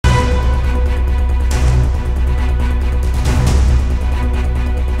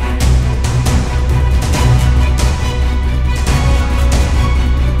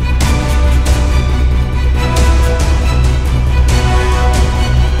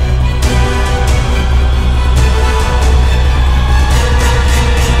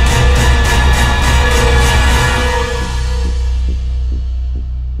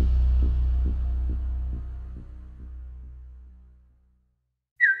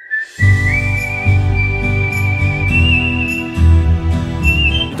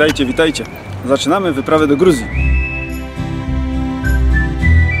Witajcie, witajcie. Zaczynamy wyprawę do Gruzji.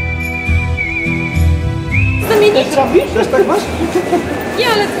 Też robisz? Też tak masz? Nie,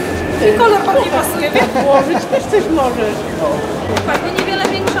 ale kolor pan nie pasuje, wiesz? Włożyć też coś możesz. Pewnie niewiele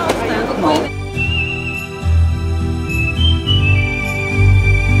większa od tego.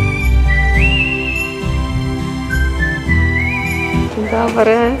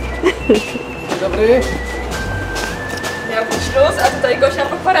 Dobry. Dobry. Ja po śluz, a tutaj Gosia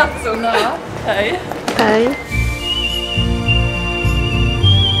po paradzu. No. Hej. Hej.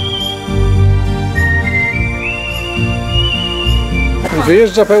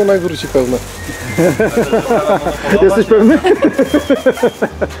 Wyjeżdża pełna i wróci pełna. Jesteś pewny?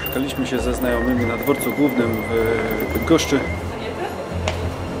 Spotkaliśmy się ze znajomymi na dworcu głównym w Bydgoszczy.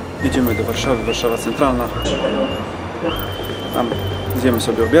 Jedziemy do Warszawy, Warszawa Centralna. Tam zjemy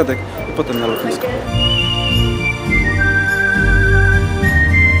sobie obiadek i potem na lotnisko.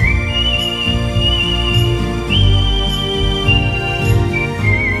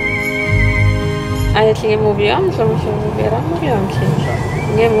 A ja ci nie mówiłam, że mi się wybieram? Mówiłam ci.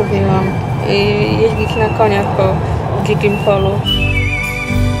 Nie mówiłam. Jeździć na koniach po dzikim polu.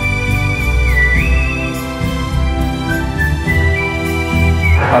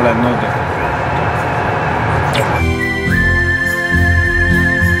 Ale nudy.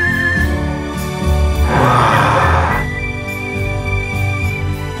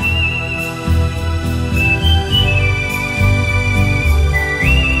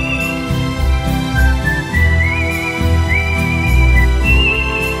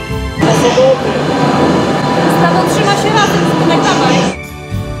 Stawo trzyma się razem, spójrz, dawaj.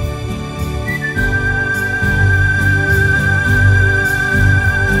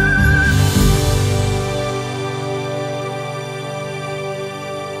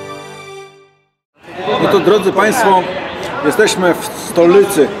 No to drodzy Państwo, jesteśmy w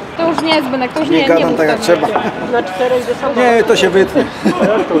stolicy. To już nie jest zbynek, to już Nie gadam tak jak trzeba. Na 4 do samochodu. Nie, to się wytnie.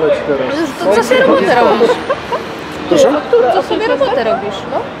 To co sobie robotę robisz? Proszę? Co sobie robotę robisz?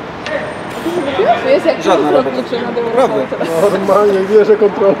 No? To jest jak Żadna robota. Prawda. Normalnie bierze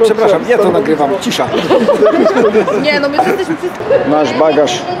kontrolę. Przepraszam, ja to nagrywam. Cisza. Nie, no my jesteśmy... Nasz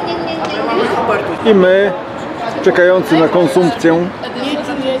bagaż. I my, czekający na konsumpcję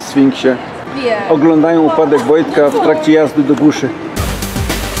w Sfinksie, oglądają upadek Wojtka w trakcie jazdy do Guszy.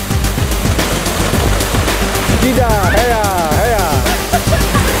 Gida, heja, heja!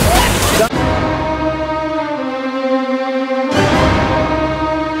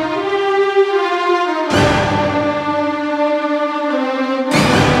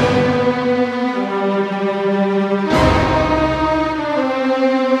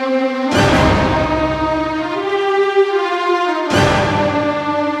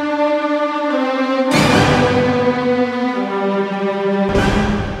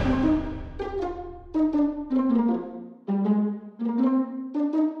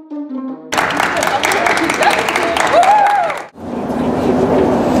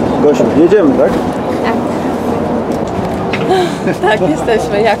 Gosiu, jedziemy, tak? Tak,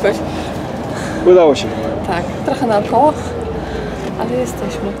 jesteśmy jakoś. Udało się. Tak, trochę naokoło, ale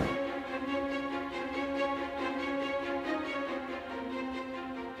jesteśmy.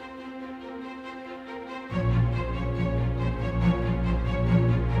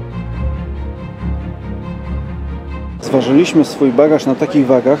 Zważyliśmy swój bagaż na takich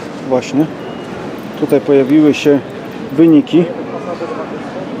wagach właśnie. Tutaj pojawiły się wyniki.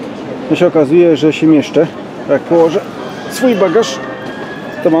 No się okazuje, że się mieszczę. Jak położę swój bagaż,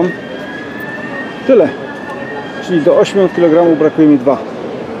 to mam tyle. Czyli do 8 kg brakuje mi 2.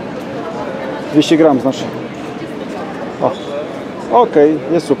 200 gram znaczy. O, okej,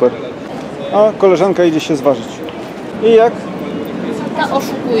 jest super. A koleżanka idzie się zważyć. I jak? Ta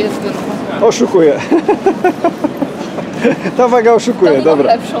oszukuje zwykle. Oszukuje. Ta waga oszukuje, To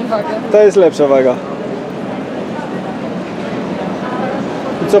dobra. lepszą wagę. To jest lepsza waga.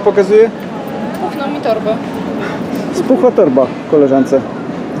 I co pokazuje? Puchnął mi torbę. Spuchła torba koleżance.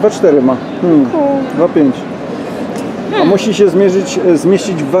 2,4 ma. 2,5. A musi się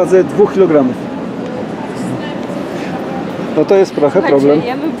zmieścić w wadze 2 kg. No to jest trochę problem.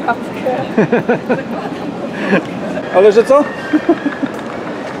 Jemy babkę. Ale że co?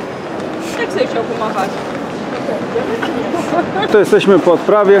 Jak sobie chciał pomachać? To jesteśmy po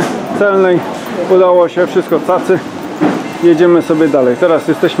odprawie celnej. Udało się, wszystko cacy. Jedziemy sobie dalej. Teraz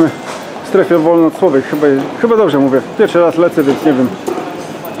jesteśmy w strefie wolnocłowej. Chyba dobrze mówię. Pierwszy raz lecę, więc nie wiem.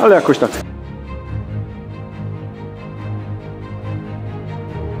 Ale jakoś tak.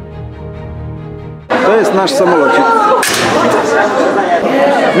 To jest nasz samolocik.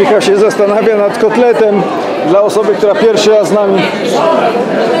 Michał się zastanawia nad kotletem Dla osoby, która pierwszy raz z nami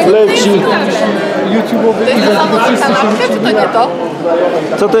leci. To jest to samo kanapkę, czy to nie to?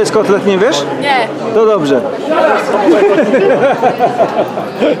 Co to jest kotlet, nie wiesz? Nie. To dobrze.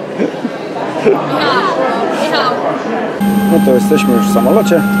 No to jesteśmy już w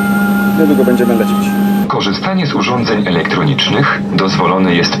samolocie. Niedługo będziemy lecieć. Korzystanie z urządzeń elektronicznych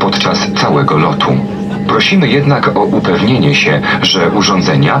dozwolone jest podczas całego lotu. Prosimy jednak o upewnienie się, że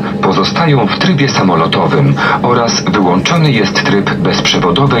urządzenia pozostają w trybie samolotowym oraz wyłączony jest tryb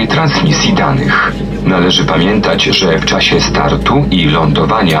bezprzewodowej transmisji danych. Należy pamiętać, że w czasie startu i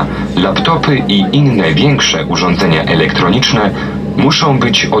lądowania laptopy i inne większe urządzenia elektroniczne muszą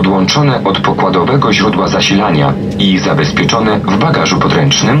być odłączone od pokładowego źródła zasilania i zabezpieczone w bagażu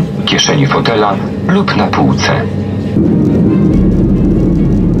podręcznym, kieszeni fotela lub na półce.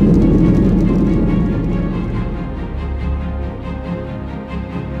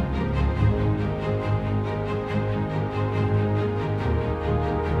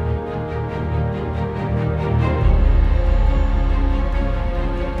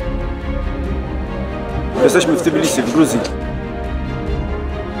 Jesteśmy w Tbilisi, w Gruzji.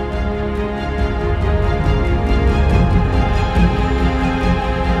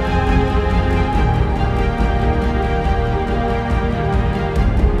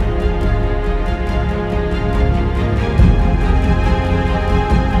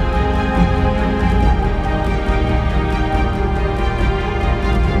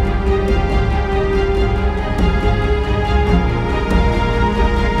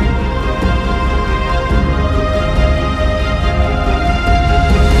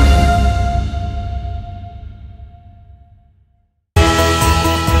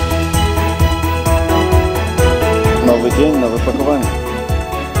 Nowy dzień, nowe pakowanie.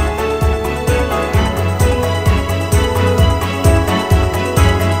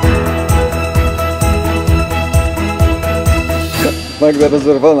 Magda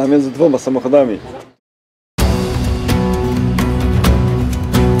rozerwana między dwoma samochodami.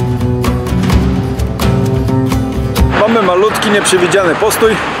 Mamy malutki, nieprzewidziany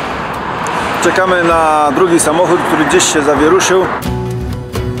postój. Czekamy na drugi samochód, który gdzieś się zawieruszył.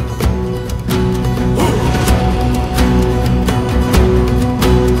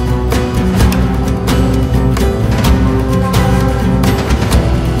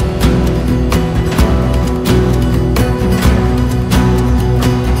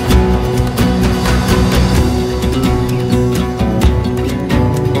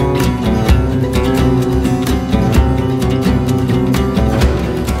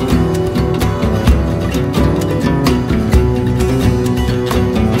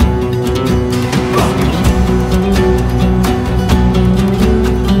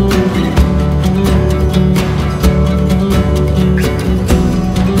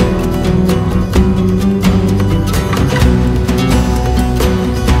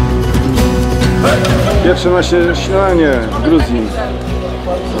 Pierwsze nasze śniadanie w Gruzji.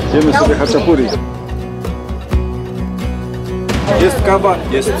 Jemy sobie haczapuri. Jest kawa,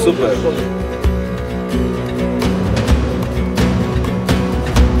 jest super.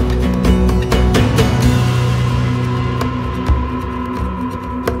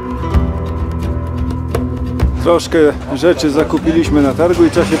 Troszkę rzeczy zakupiliśmy na targu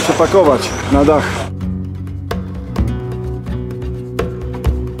i trzeba się przepakować na dach.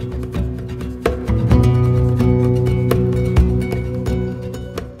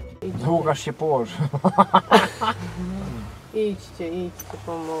 Łukasz się położy. Idźcie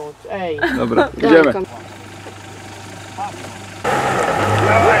pomóc. Ej. Dobra, idziemy.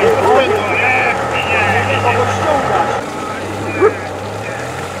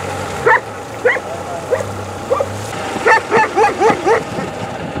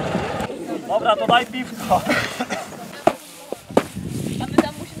 Dobra, to daj piwko. A my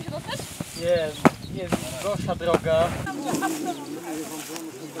tam musimy się dostać? Nie, gorsza droga.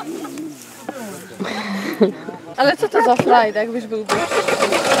 Ale co to za frajda, jakbyś był gość?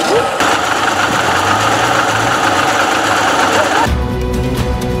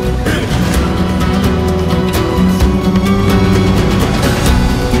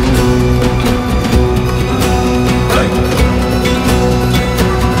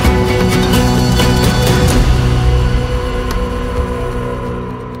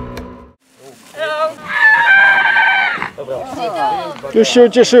 Już się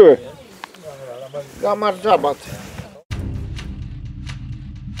ucieszyły. Gamar Jabat.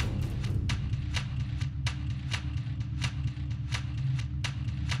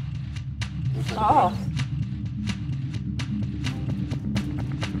 O.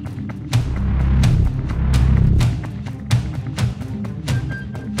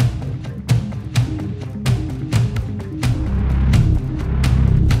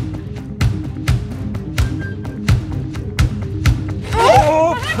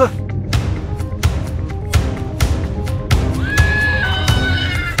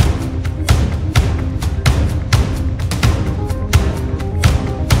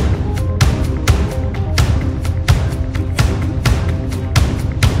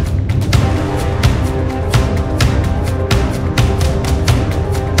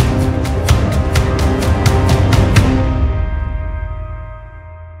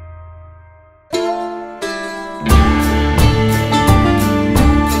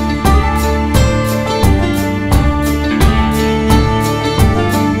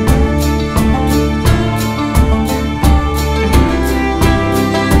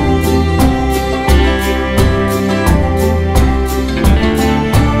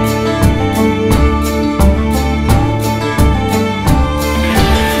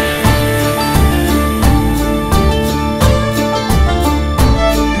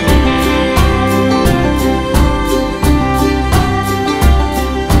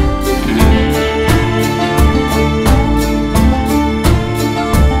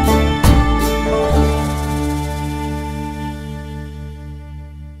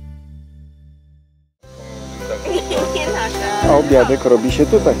 obiadek robi się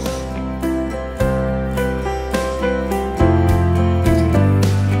tutaj.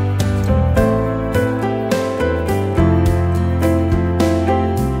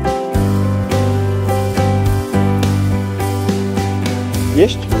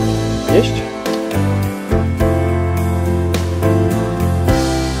 Jeść? Jeść?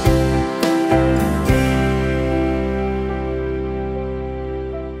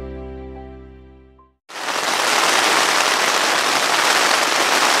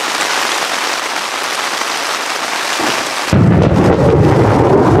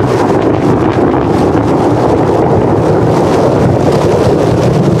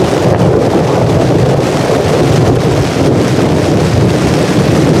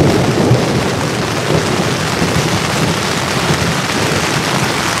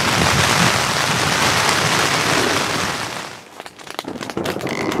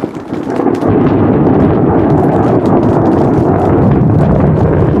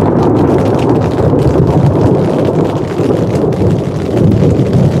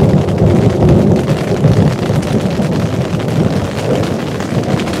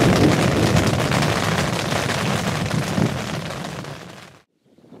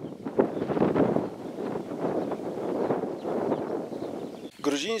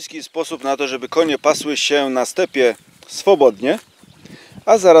 Gruziński sposób na to, żeby konie pasły się na stepie swobodnie,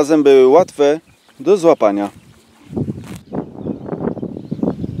 a zarazem były łatwe do złapania.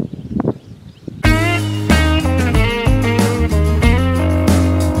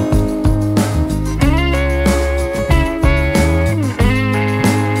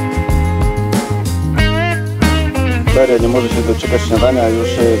 Daria nie może się doczekać śniadania, już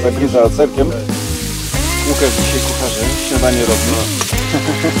zagryza serkiem. Łukasz dzisiaj kucharzem, śniadanie robi.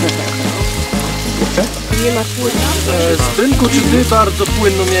 Nie ma płynu. Z rynku czy ty bardzo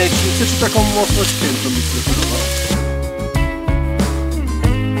płynną mięśnicę, czy taką mocno ściętą byś preferowała?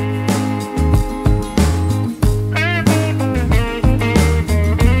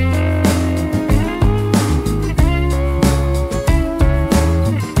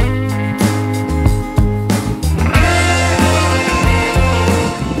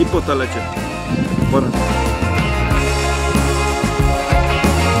 I po talecie. Pora.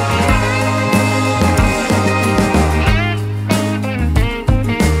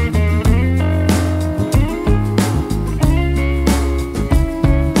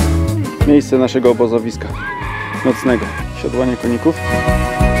 Miejsce naszego obozowiska nocnego. Siodłanie koników.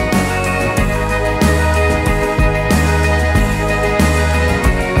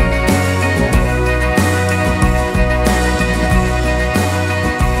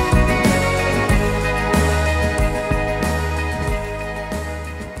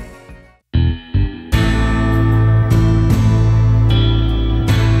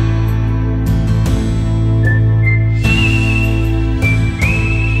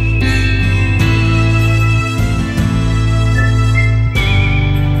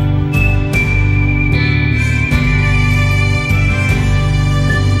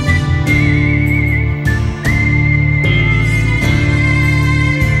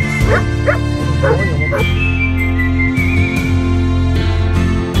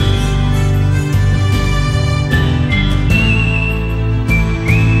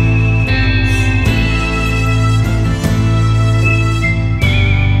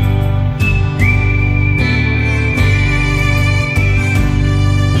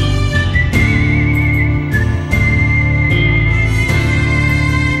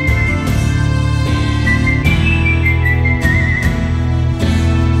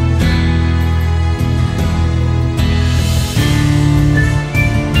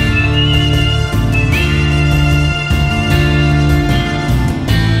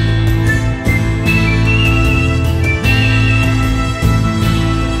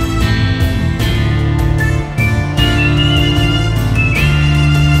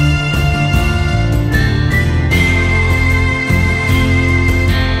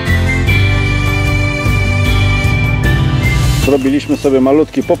 Zrobiliśmy sobie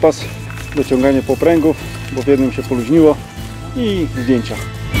malutki popas, dociąganie popręgów, bo w jednym się poluźniło i zdjęcia.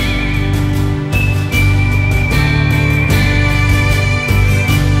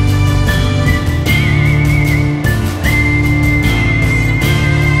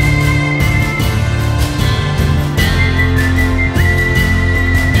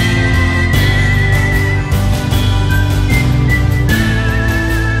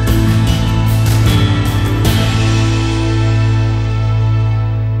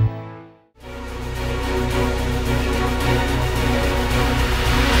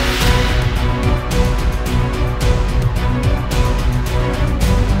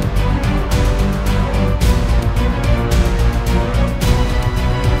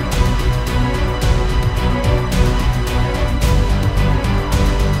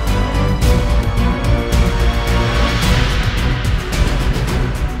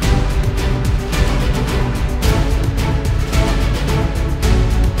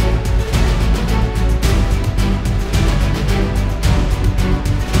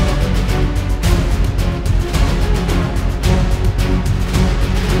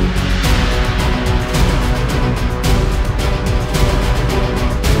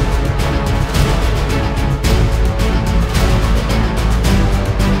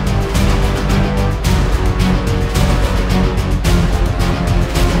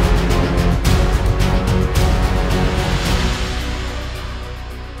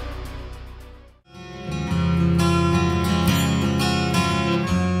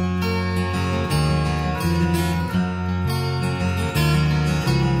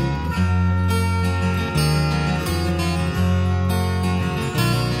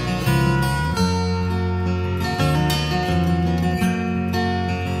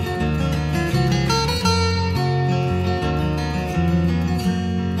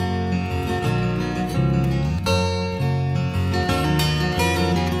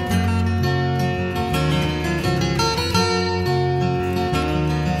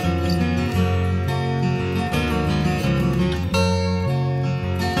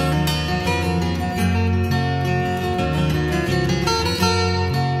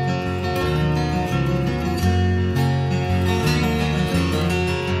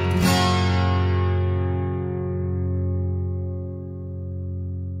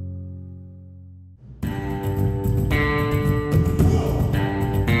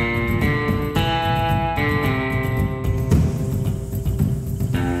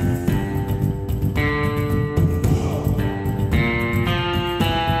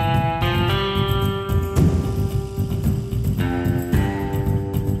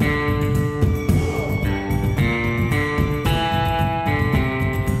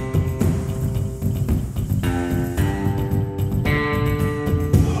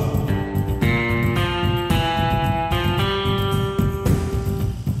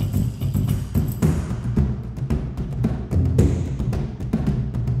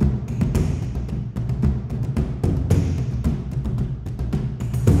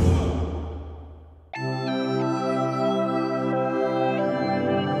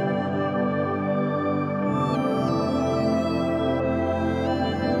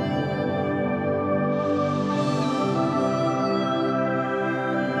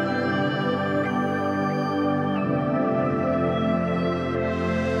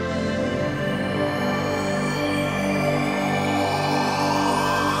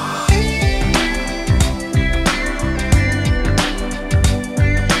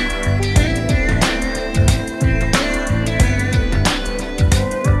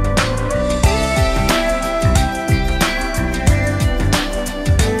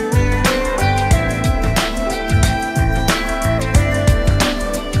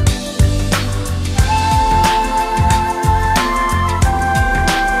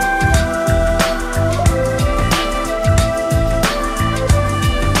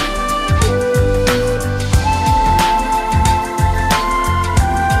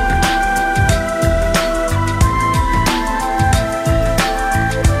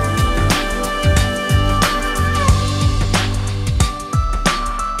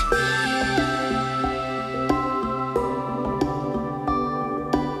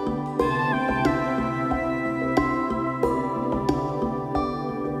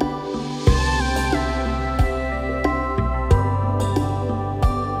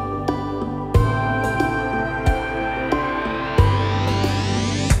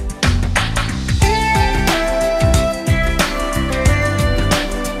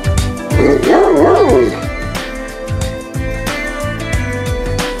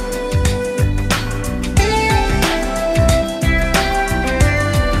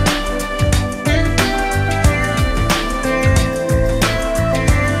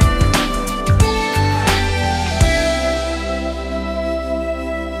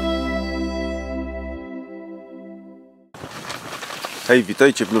 Hej,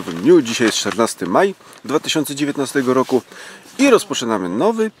 witajcie w nowym dniu. Dzisiaj jest 14 maj 2019 roku i rozpoczynamy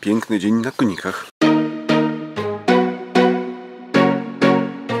nowy, piękny dzień na konikach.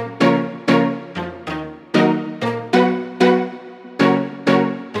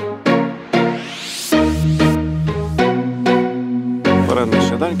 Poranne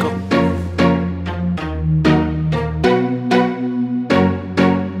śniadanko.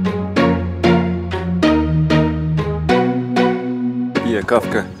 Piję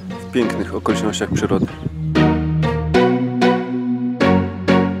kawkę w pięknych okolicznościach przyrody.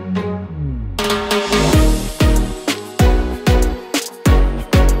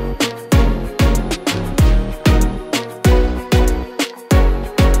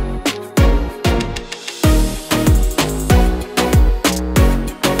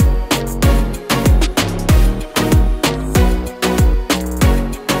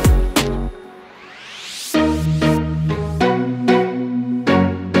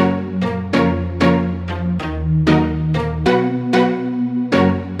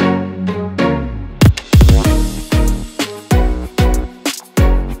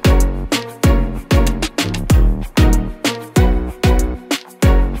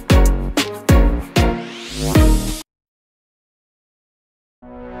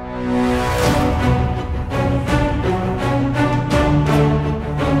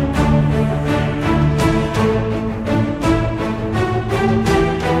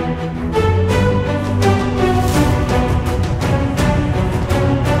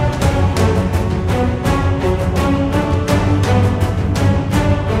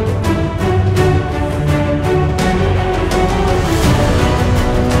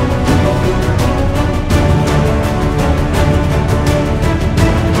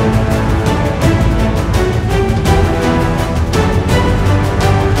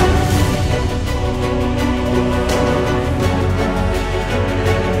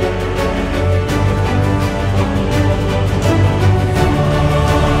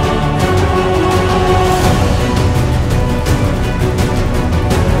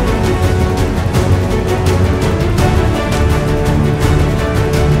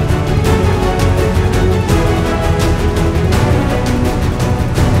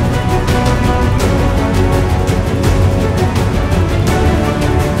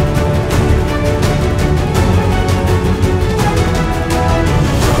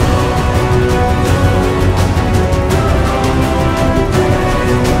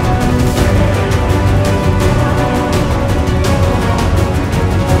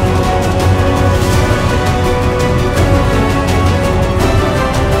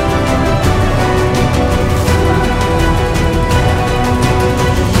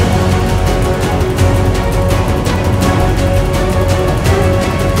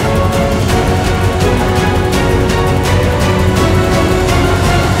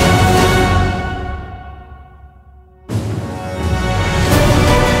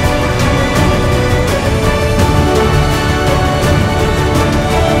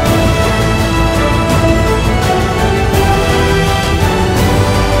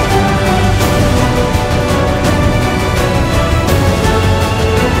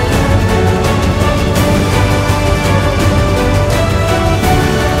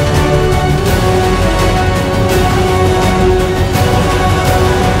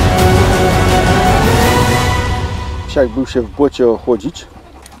 Psiak był się w błocie ochłodzić.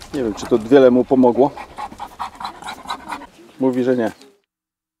 Nie wiem, czy to wiele mu pomogło. Mówi, że nie.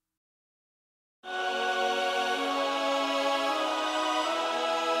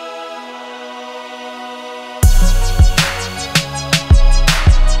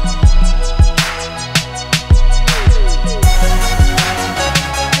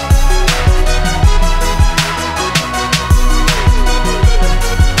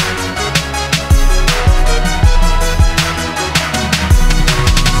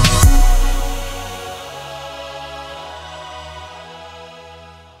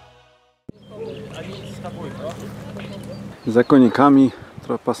 Za konikami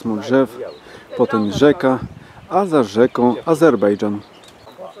trochę pasmo drzew, potem rzeka, a za rzeką Azerbejdżan.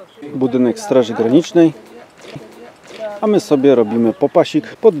 Budynek Straży Granicznej, a my sobie robimy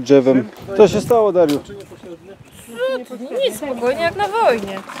popasik pod drzewem. Co się stało, Dariu? Nic, spokojnie jak na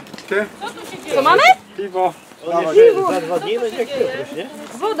wojnie. Ty? Co mamy? Piwo.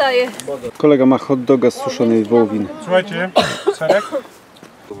 Woda jest. Kolega ma hot doga z suszonej wołowiny. Słuchajcie, serek?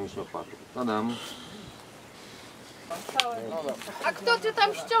 A kto cię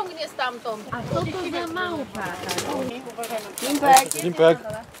tam ściągnie stamtąd? Co to za małpa? Limpek.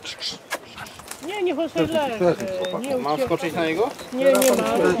 Nie, niech on sobie leży. Mam skoczyć na niego? Nie, nie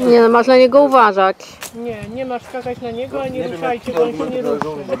ma. Nie, no, masz na niego uważać. Nie masz skakać na niego, a nie ruszajcie, bo on się nie ruszy.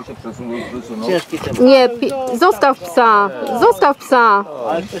 Ciężki temat. Nie, zostaw psa. Zostaw psa.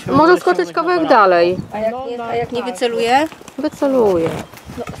 Może skoczyć kawałek dalej. A jak nie wyceluje? Wyceluje.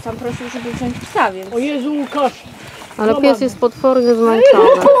 No, sam prosił, żeby wziąć psa, więc... O Jezu, Łukasz! Ale pies jest potwornie zmęczony.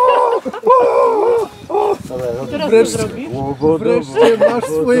 Teraz co zrobisz? Wreszcie masz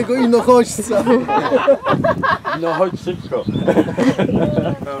swojego inochodźca. No chodź szybko.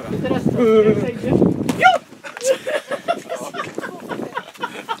 Teraz co? Zejdziesz?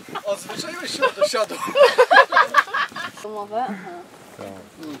 Odzwyczaiłeś się do siadu. Domowe?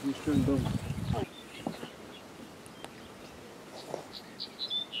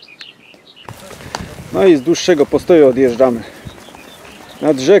 No i z dłuższego postoju odjeżdżamy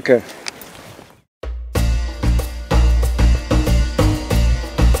nad rzekę.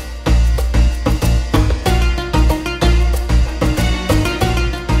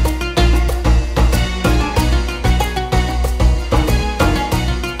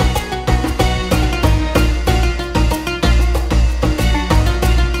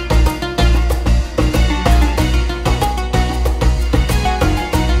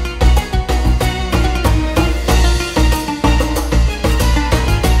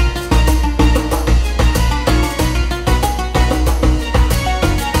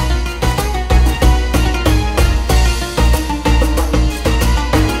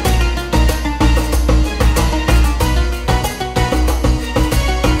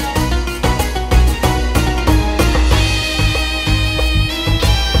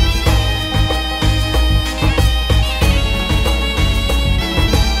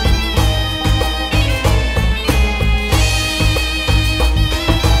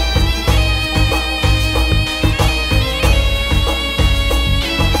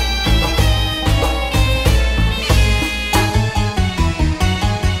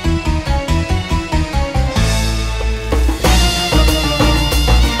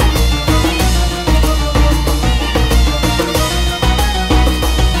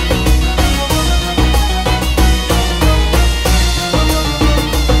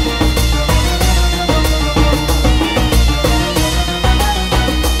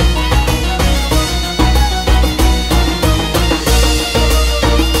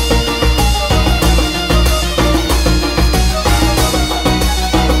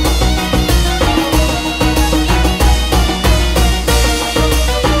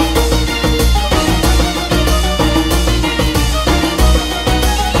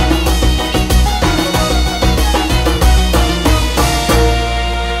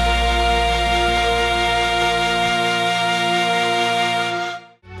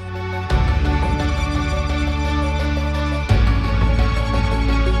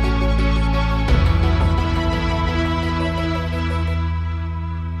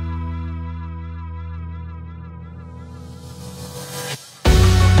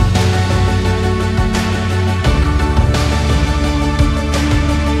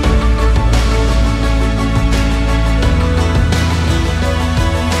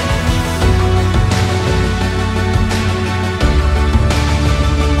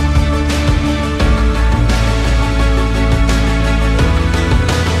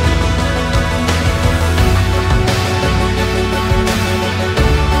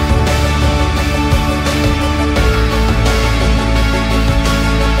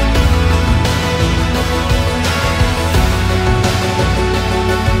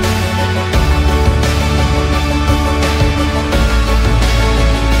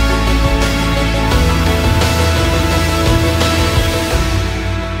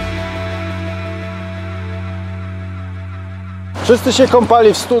 Wszyscy się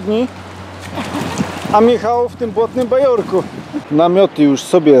kąpali w studni, a Michał w tym błotnym bajorku. Namioty już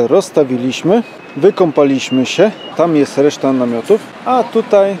sobie rozstawiliśmy, wykąpaliśmy się, tam jest reszta namiotów, a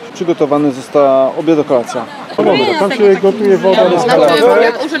tutaj przygotowana została obiadokolacja. Tam się gotuje woda na skalace,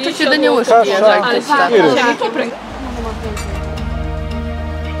 Jak użyczyć jedynie łyżki, kasza i ryż.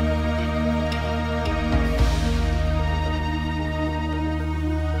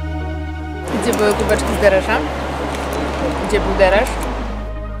 Gdzie były kubeczki z dereszem? Gdzie był deresz?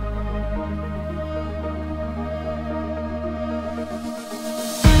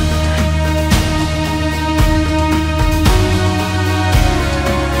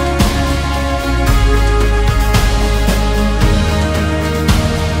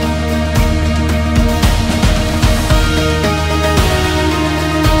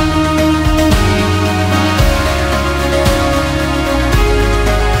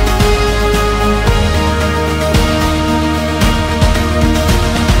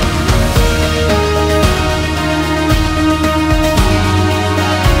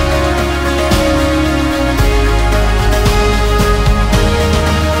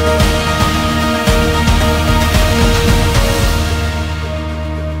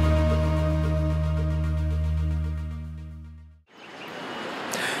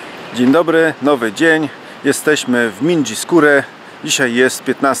 Dzień dobry, nowy dzień. Jesteśmy w Mindżiskure. Dzisiaj jest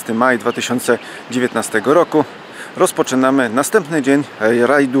 15 maja 2019 roku. Rozpoczynamy następny dzień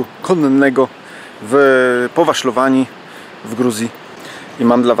rajdu konnego po Waszlowani w Gruzji. I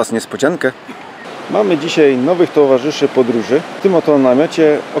mam dla Was niespodziankę. Mamy dzisiaj nowych towarzyszy podróży. W tym oto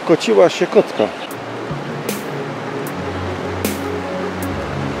namiocie okociła się kotka.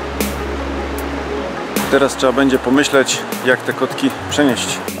 Teraz trzeba będzie pomyśleć, jak te kotki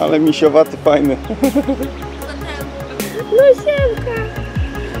przenieść. Ale misiowaty, fajny. No siemka.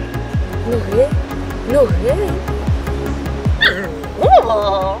 Nuchy. Nuchy.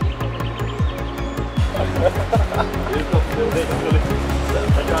 O!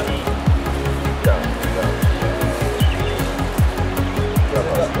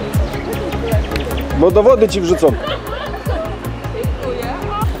 Bo do wody ci wrzucą.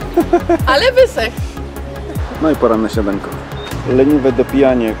 Ale wysech. No i pora na śniadanko. Leniwe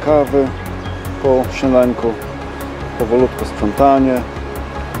dopijanie kawy po śniadanku. Powolutko sprzątanie,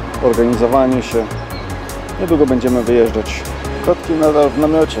 organizowanie się. Niedługo będziemy wyjeżdżać. Kotki nadal w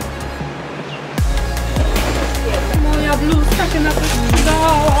namiocie. Moja bluzka się na to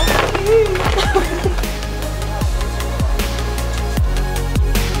przydała.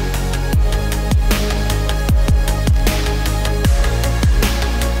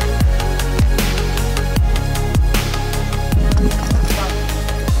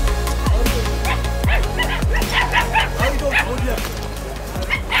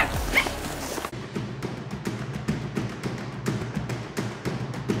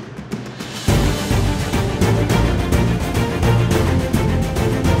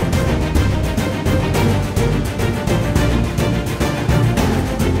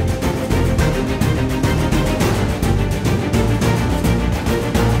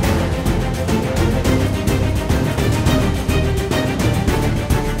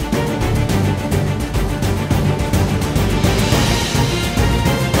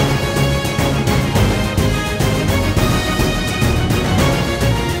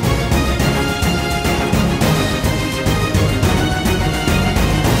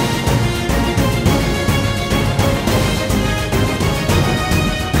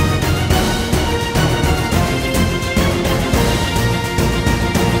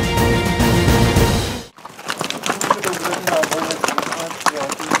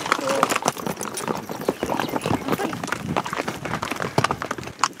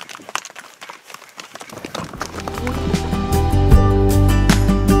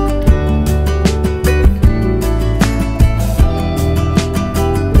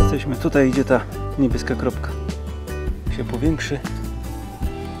 Tutaj idzie ta niebieska kropka. Się powiększy.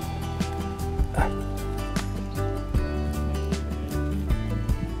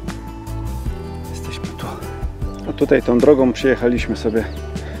 Jesteśmy tu. A tutaj tą drogą przyjechaliśmy sobie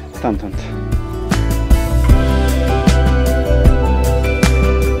stamtąd.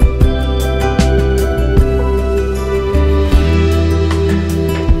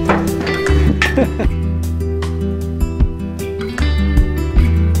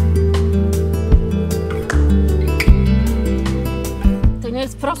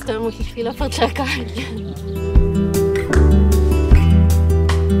 Jest proste, musisz chwilę poczekać.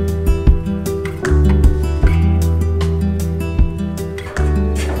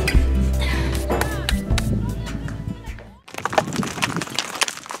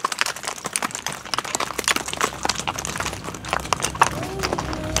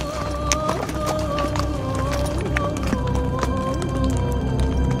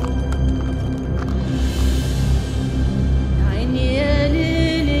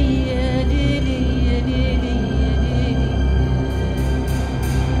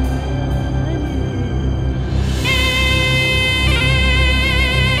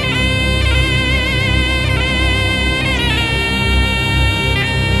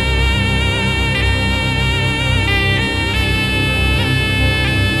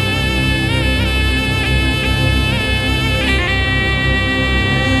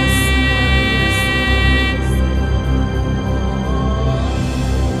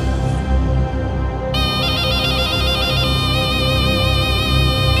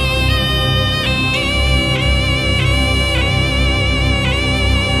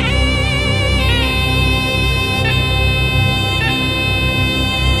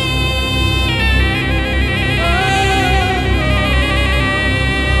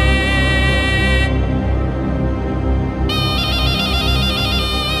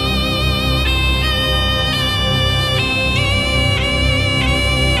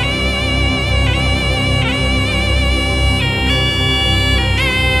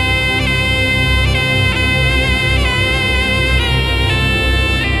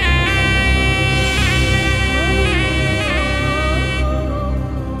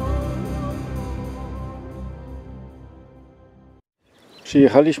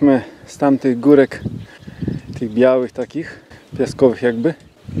 Przyjechaliśmy z tamtych górek, tych białych takich, piaskowych jakby,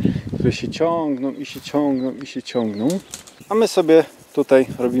 które się ciągną i się ciągną i się ciągną. A my sobie tutaj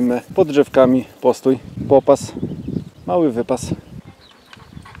robimy pod drzewkami postój, popas, mały wypas.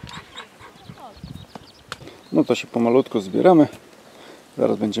 No to się pomalutku zbieramy.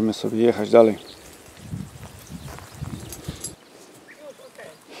 Zaraz będziemy sobie jechać dalej.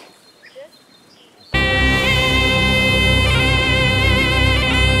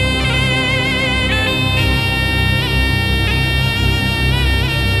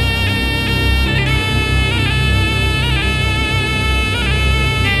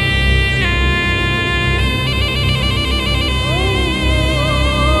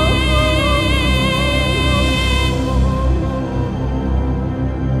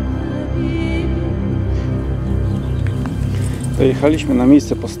 Dojechaliśmy na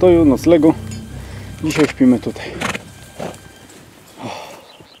miejsce postoju, noclegu. Dzisiaj śpimy tutaj.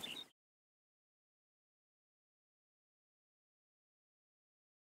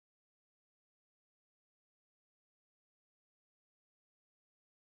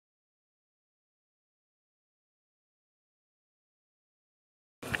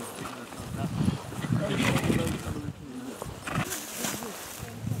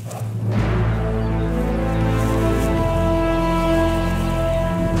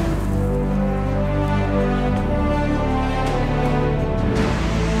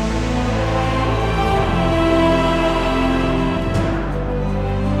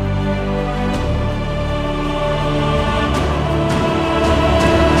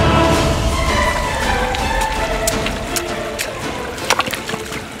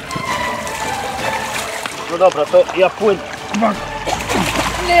 No dobra, to ja płynę.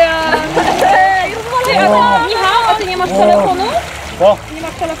 Michał, a ty nie masz telefonu? Co? Nie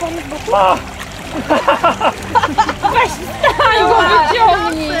masz telefonu z boku? Ma! Daj go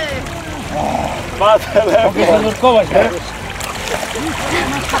wyciągnij! Ma telefon! Mogę zanurkować, nie?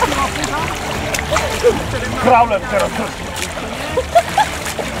 Kraulem teraz.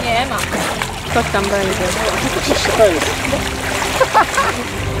 Nie ma. Co tam będzie?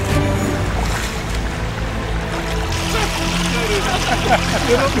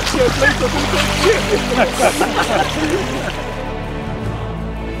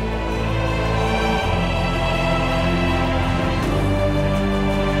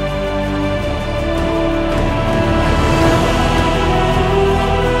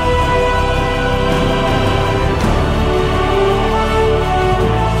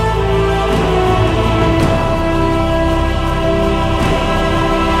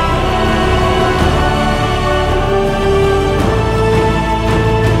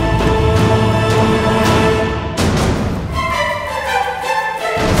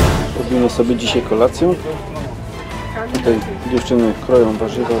 Robimy sobie dzisiaj kolację. Tutaj dziewczyny kroją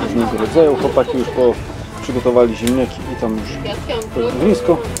warzywa różnego rodzaju. Chłopaki już przygotowali ziemniaki i tam już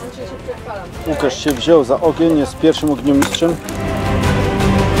blisko. Łukasz się wziął za ogień, jest pierwszym ogniomistrzem.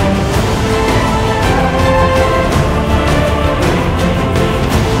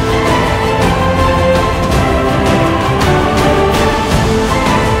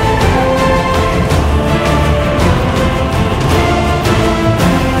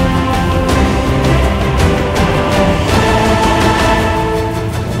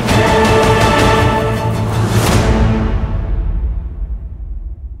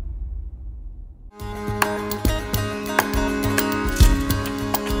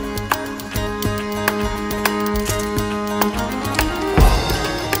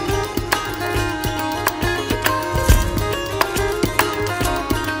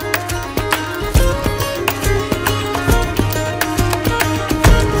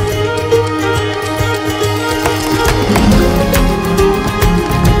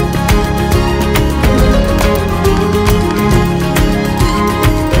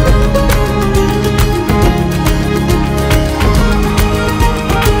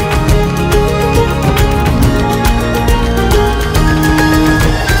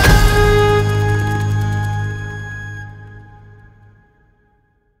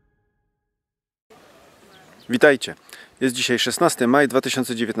 Witajcie. Jest dzisiaj 16 maja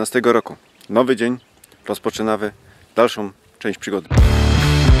 2019 roku. Nowy dzień. Rozpoczynamy dalszą część przygody.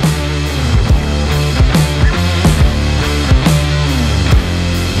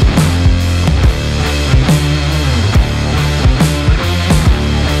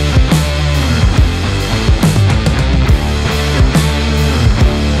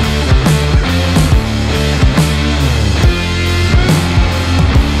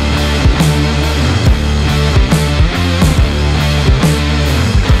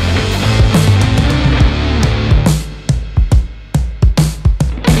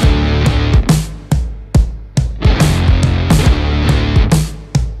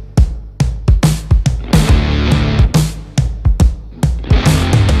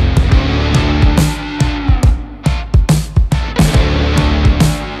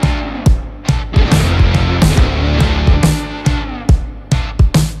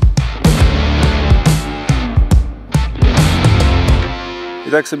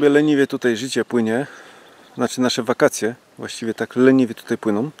 I tak sobie leniwie tutaj życie płynie. Znaczy nasze wakacje właściwie tak leniwie tutaj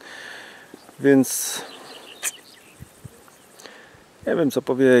płyną. Więc nie wiem co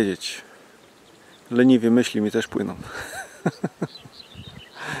powiedzieć. Leniwie myśli mi też płyną.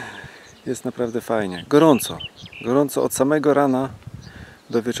 Jest naprawdę fajnie. Gorąco. Gorąco od samego rana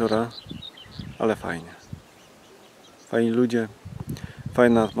do wieczora. Ale fajnie. Fajni ludzie.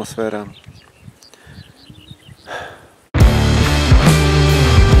 Fajna atmosfera.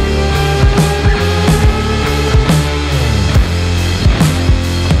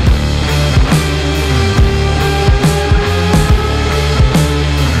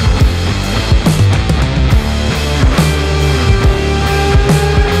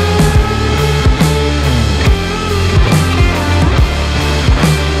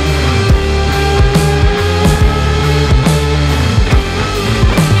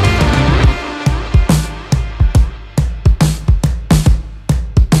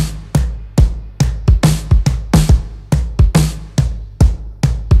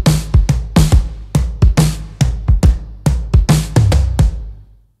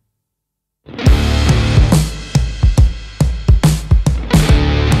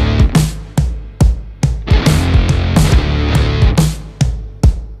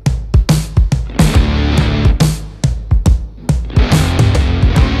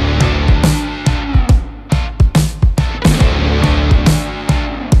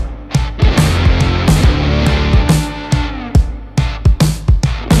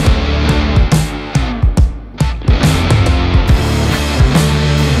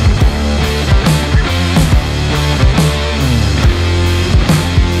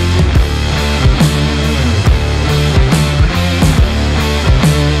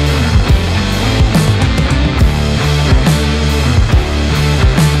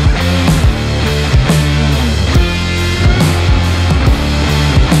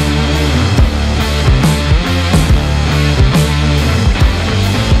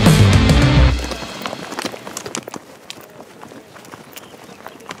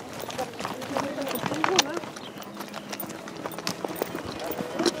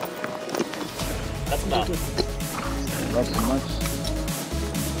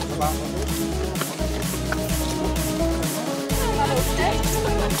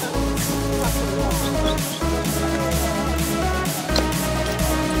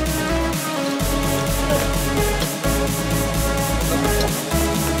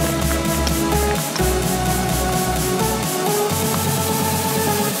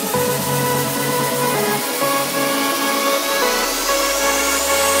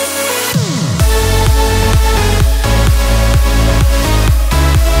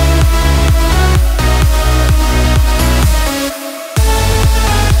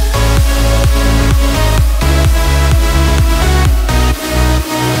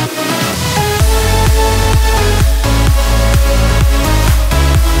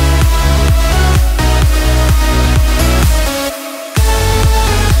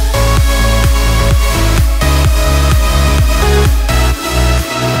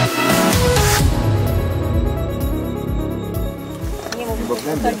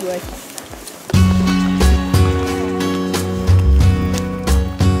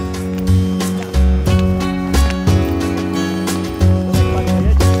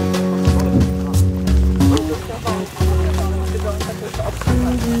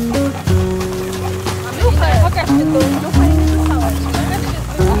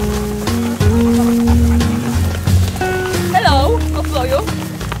 Hello, Osloju.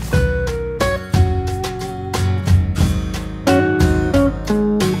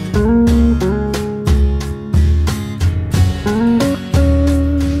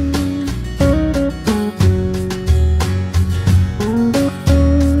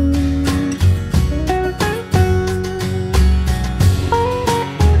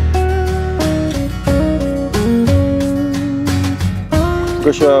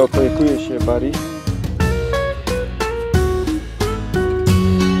 Gosia opiekuje się Bari.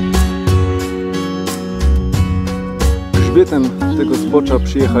 Grzbietem tego zbocza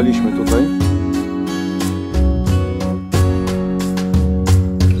przyjechaliśmy tutaj.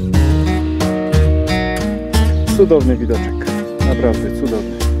 Cudowny widoczek, naprawdę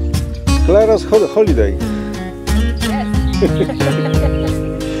cudowny. Clara's Holiday.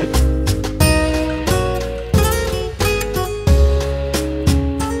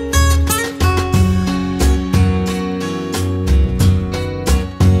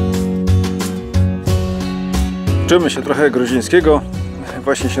 Uczymy się trochę gruzińskiego.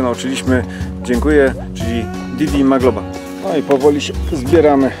 Właśnie się nauczyliśmy dziękuję, czyli Didi Magloba. No i powoli się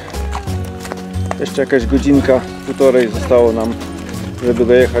zbieramy. Jeszcze jakaś godzinka, półtorej zostało nam żeby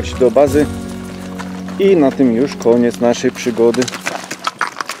dojechać do bazy. I na tym już koniec naszej przygody.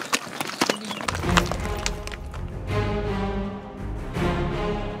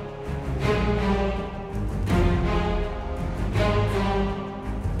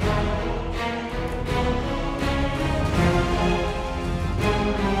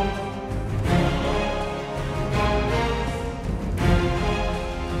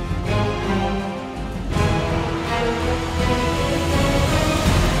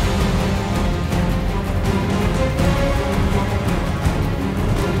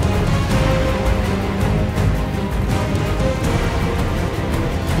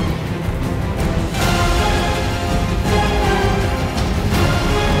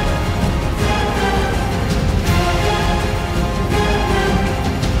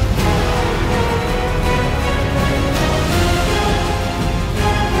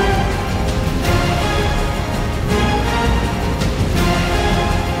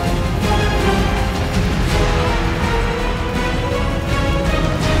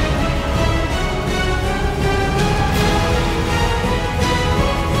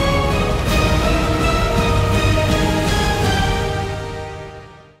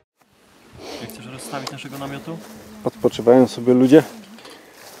 Naszego namiotu? Odpoczywają sobie ludzie.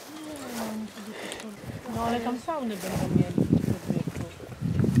 No ale tam sauny będą mieli.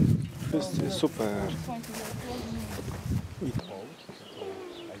 Wszyscy super.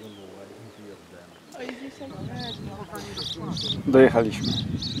 Dojechaliśmy.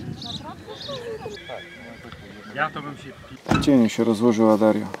 Ja to bym się... Dzień się rozłożyła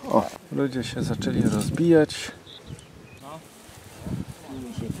Dario. O, ludzie się zaczęli rozbijać.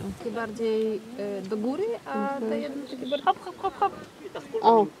 Takie bardziej do góry, a te jedno takie bardziej hop, hop, hop, hop.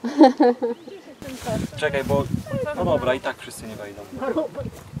 O! Czekaj, bo... No dobra, i tak wszyscy nie wejdą.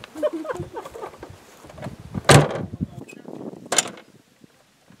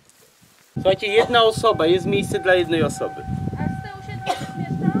 Słuchajcie, jedna osoba, jest miejsce dla jednej osoby. A z tyłu się nie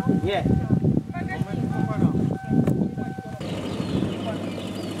zmieszczał? Nie.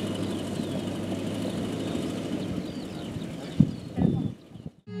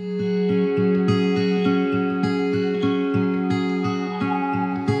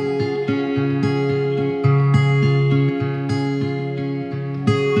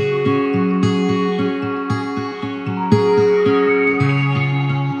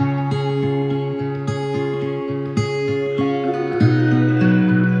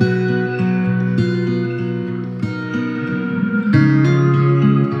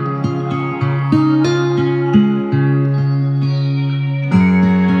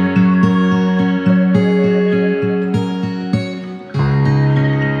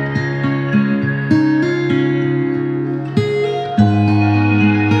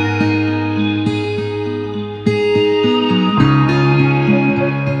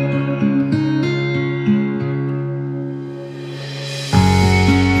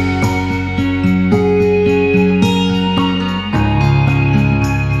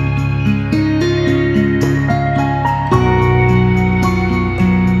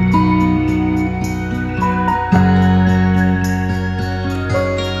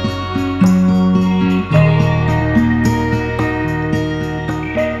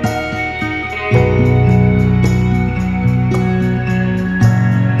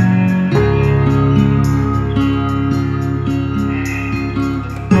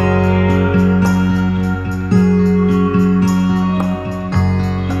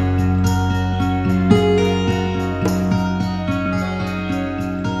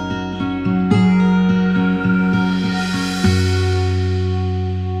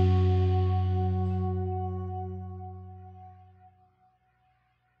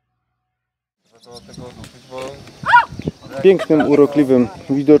 W pięknym, urokliwym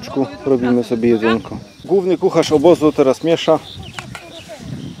widoczku robimy sobie jedzonko. Główny kucharz obozu teraz miesza.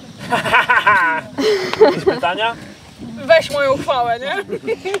 Jakieś pytania? Weź moją chwałę, nie?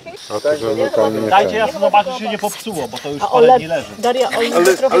 Dajcie, ja sobie zobaczę, czy się nie popsuło, bo to już parę dni leży. Daria,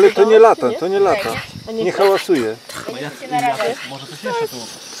 Ale to nie lata, to nie lata. Nie hałasuje. Może coś jeszcze tu,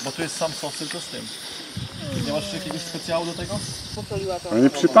 bo tu jest sam sos tylko z tym. Nie masz jakiegoś specjału do tego? A nie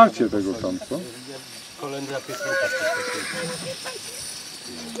przyparcie tego tam, co? Kolendra pieśnika.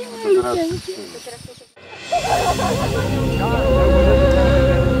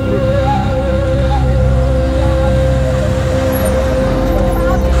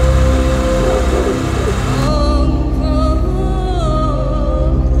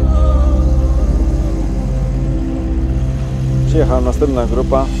 Przyjechała następna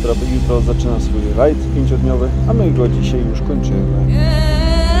grupa, która jutro zaczyna swój rajd 5-dniowy, a my go dzisiaj już kończymy.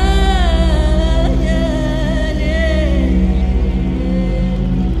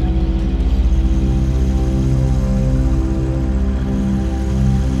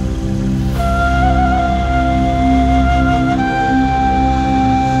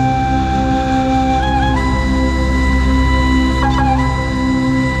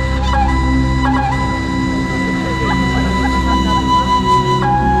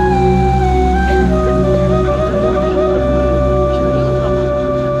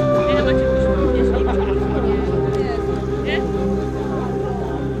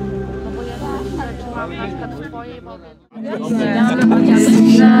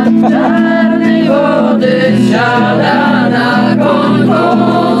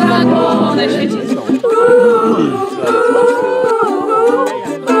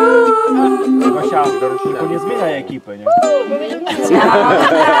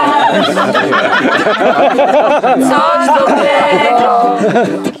 Coś dobrego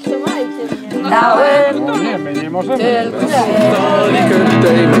dałem Nie możemy.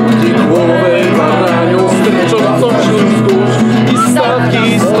 tylko głowę baranią sterczącą wzdłuż i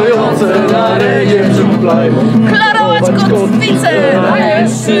statki stojące na regie plaj. klarować kotwicę, a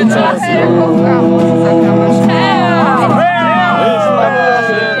jeszcze czasem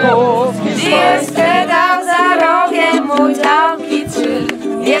jeszcze dał za rogiem mój dałki trzy,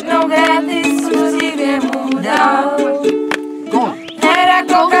 jedną gęty służliwie mu dał. Era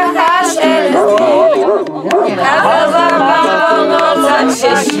koka haszel, kazał po nocach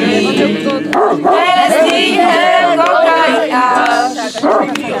się śni, LSD, koka i aż.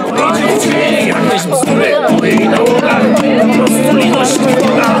 Jakieś bzdury, twojej nałogach, po prostu ilość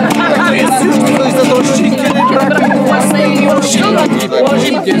woda. To jest już coś zadości, kiedy brak własnej miłości. I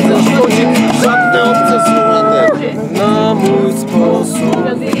płazi, kiedy szkodzi żadne obce słowa. Na mój sposób.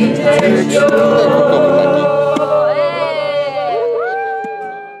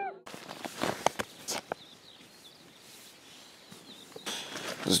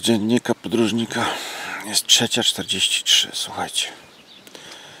 Z dziennika podróżnika jest 3:43, słuchajcie.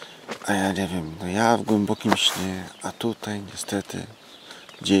 A ja nie wiem, no ja w głębokim śnie, a tutaj niestety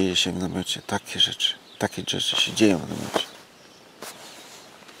dzieje się w namiocie takie rzeczy się dzieją w namiocie.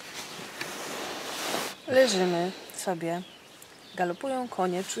 Leżymy sobie, galopują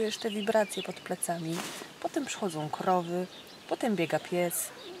konie, czujesz te wibracje pod plecami, potem przychodzą krowy, potem biega pies,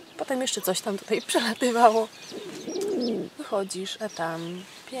 potem jeszcze coś tam tutaj przelatywało. Wychodzisz, a tam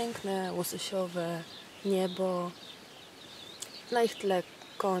piękne, łososiowe niebo, na ich tle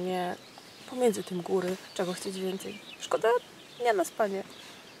konie, pomiędzy tym góry, czego chcieć więcej. Szkoda nie na spanie.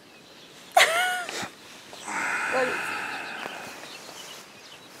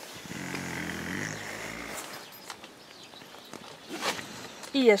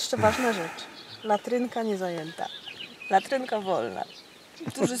 I jeszcze ważna rzecz. Latrynka nie zajęta. Latrynka wolna.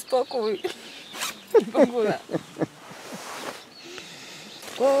 Duży spokój. W ogóle.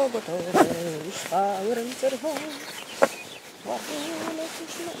 Już ręce rwą.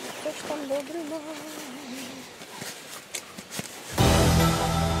 Coś tam dobry ma.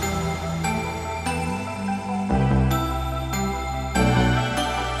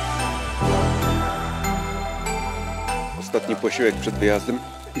 Ostatni posiłek przed wyjazdem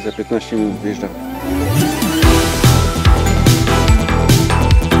i za 15 minut wyjeżdżamy.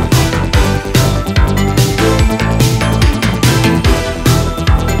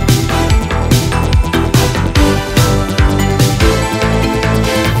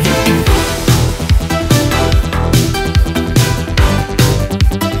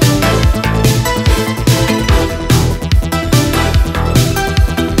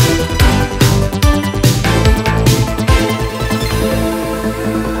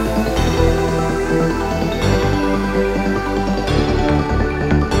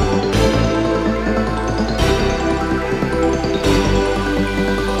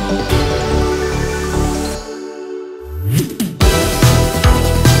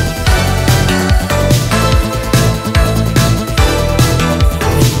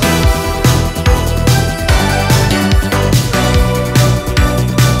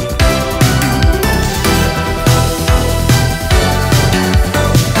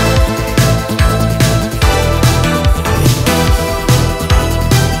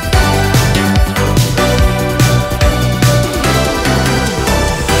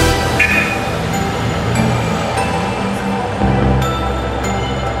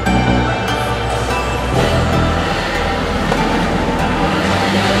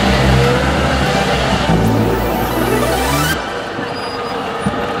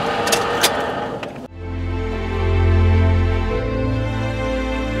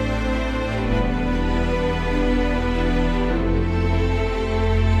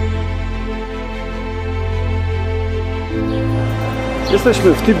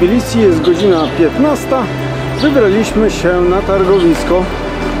 Jesteśmy w Tbilisi, jest godzina 15. Wybraliśmy się na targowisko.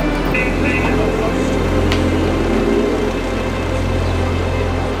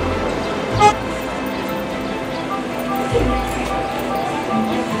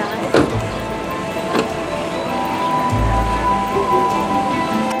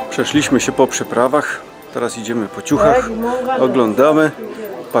 Przeszliśmy się po przeprawach, teraz idziemy po ciuchach, oglądamy,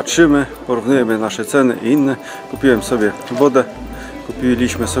 patrzymy, porównujemy nasze ceny i inne. Kupiłem sobie wodę,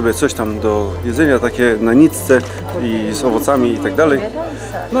 kupiliśmy sobie coś tam do jedzenia, takie na nitce i z owocami i tak dalej.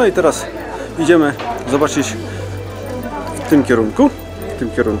 No i teraz idziemy zobaczyć w tym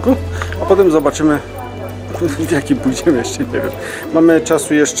kierunku, a potem zobaczymy, w jakim pójdziemy, jeszcze nie wiem. Mamy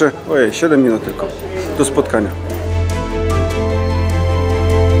czasu jeszcze, 7 minut tylko do spotkania.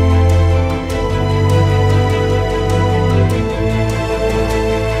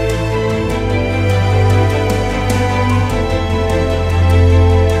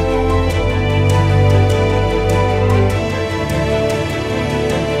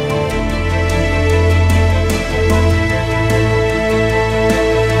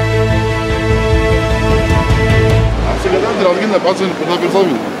 dalgine bazyn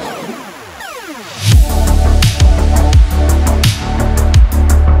nawiązamy.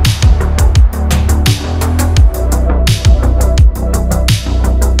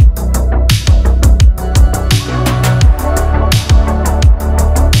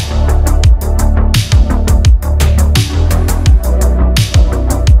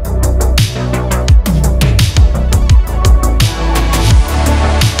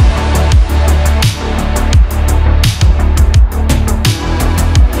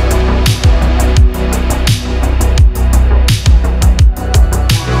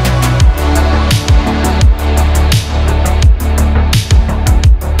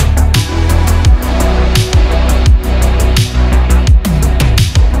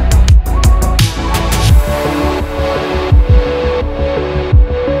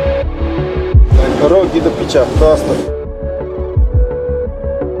 Rogi do picia, prosto.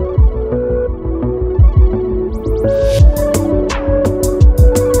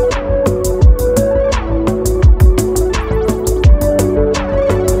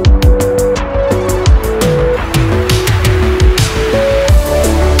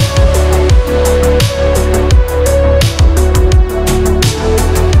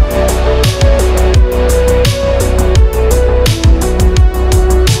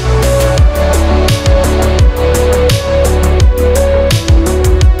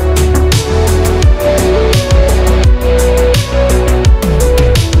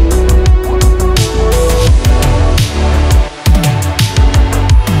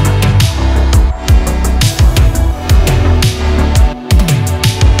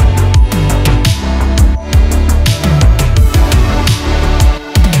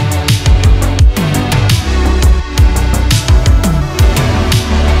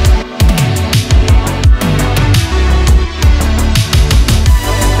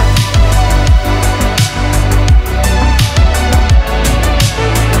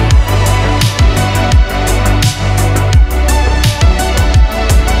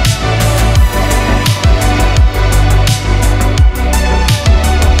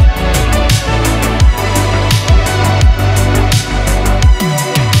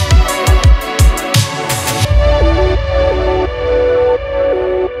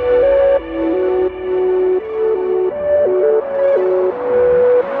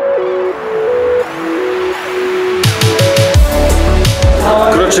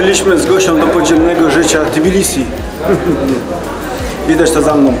 Kroczyliśmy z Gosią do podziemnego życia Tbilisi. Widać to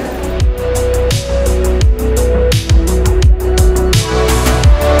za mną.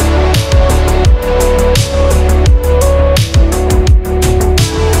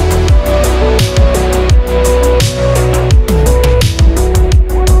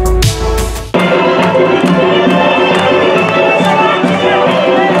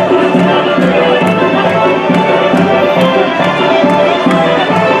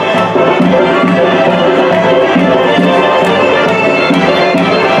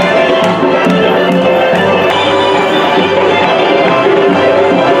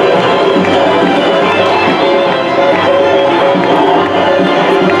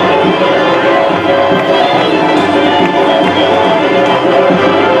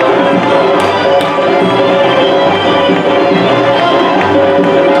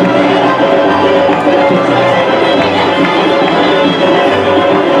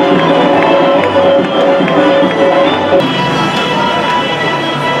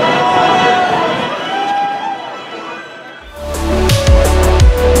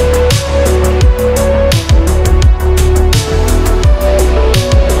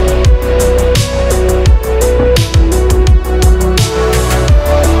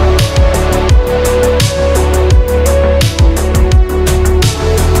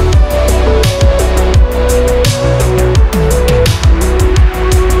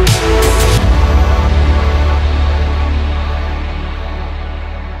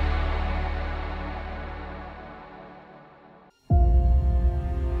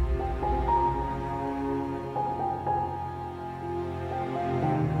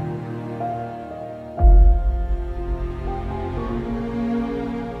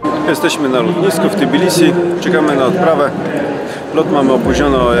 Jesteśmy na lotnisku w Tbilisi, czekamy na odprawę. Lot mamy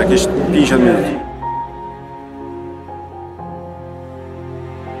opóźniony o jakieś 50 minut.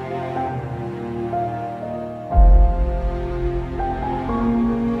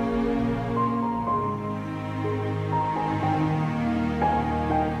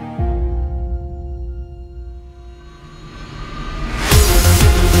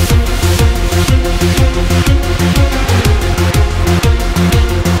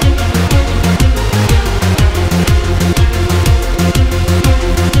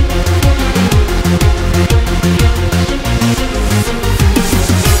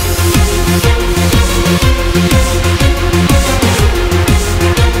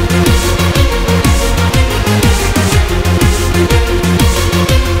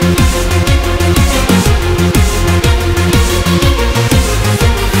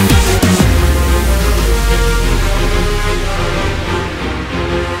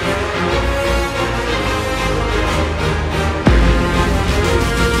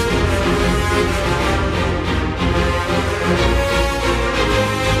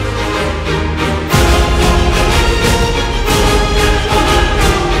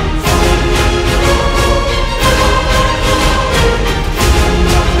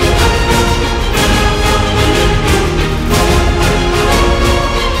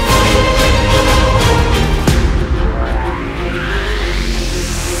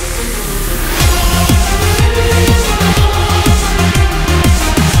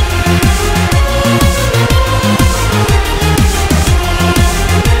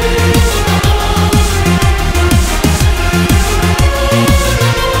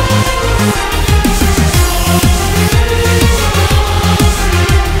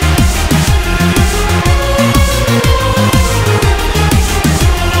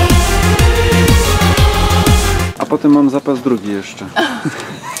 zapas drugi jeszcze.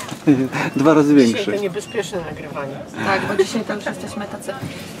 2 razy Dzisiaj większy. to niebezpieczne nagrywanie. Tak, bo dzisiaj to już jesteśmy tacy.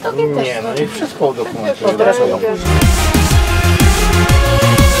 Tobie też. Nie, no nie wszystko udokumentuję. Od razu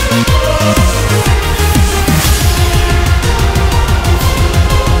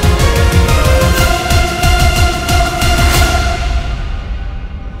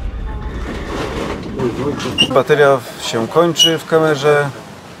Bateria się kończy w kamerze.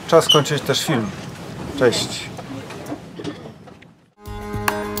 Czas kończyć też film. Cześć.